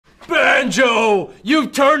Banjo!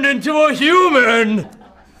 You've turned into a human!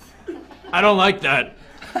 I don't like that.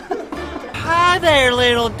 Hi there,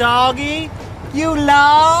 little doggy. You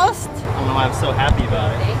lost? I don't know why I'm so happy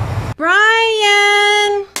about it.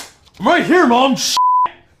 Brian! I'm right here, Mom!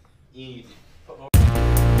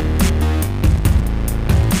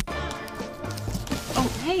 Oh,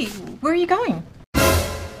 hey, where are you going?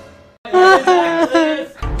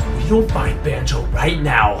 If we don't find Banjo right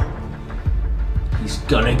now, he's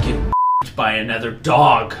gonna get by another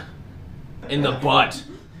dog in the butt.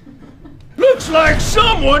 Looks like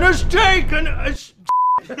someone has taken a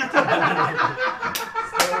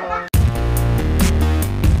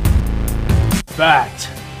fact,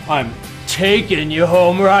 I'm taking you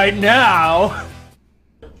home right now.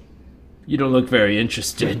 You don't look very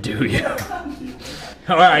interested, do you?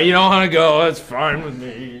 Alright, you don't want to go, that's fine with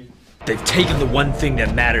me. They've taken the one thing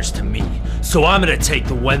that matters to me, so I'm gonna take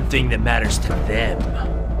the one thing that matters to them.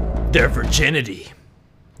 Their virginity,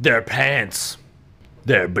 their pants,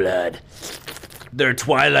 their blood, their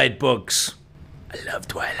Twilight books. I love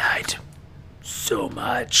Twilight so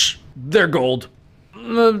much. Their gold,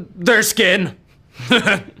 their skin,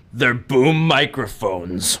 their boom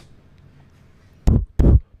microphones,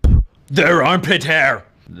 their armpit hair,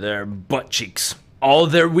 their butt cheeks, all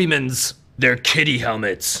their women's, their kitty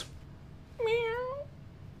helmets.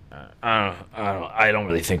 I don't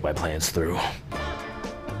really think my plan's through.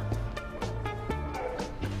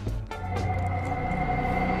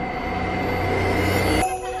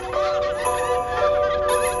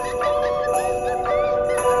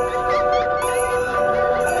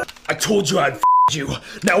 I told you I'd f you.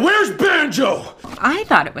 Now where's Banjo? I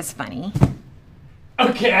thought it was funny.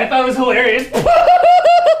 Okay, I thought it was hilarious.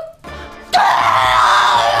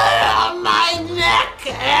 My neck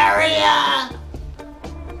area!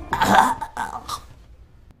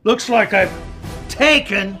 Looks like I've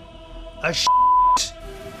taken a shit.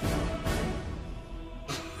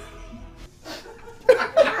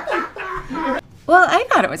 Well, I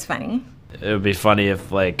thought it was funny. It would be funny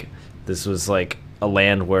if, like, this was, like, a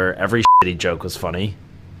land where every shitty joke was funny.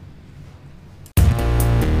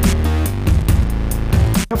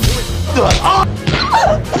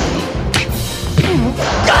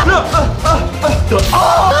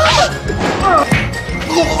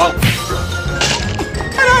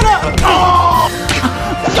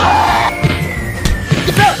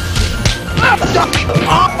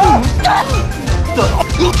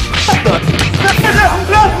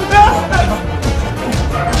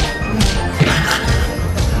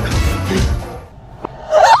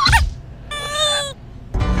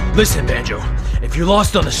 Listen, Banjo, if you're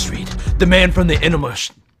lost on the street, the man from the enema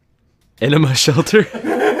shelter?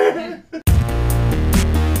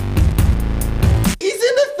 He's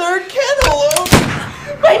in the third kennel!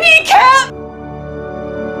 My kneecap!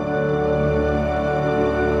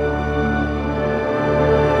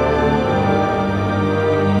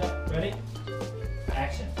 Ready?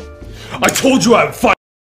 Action. I told you I would fight.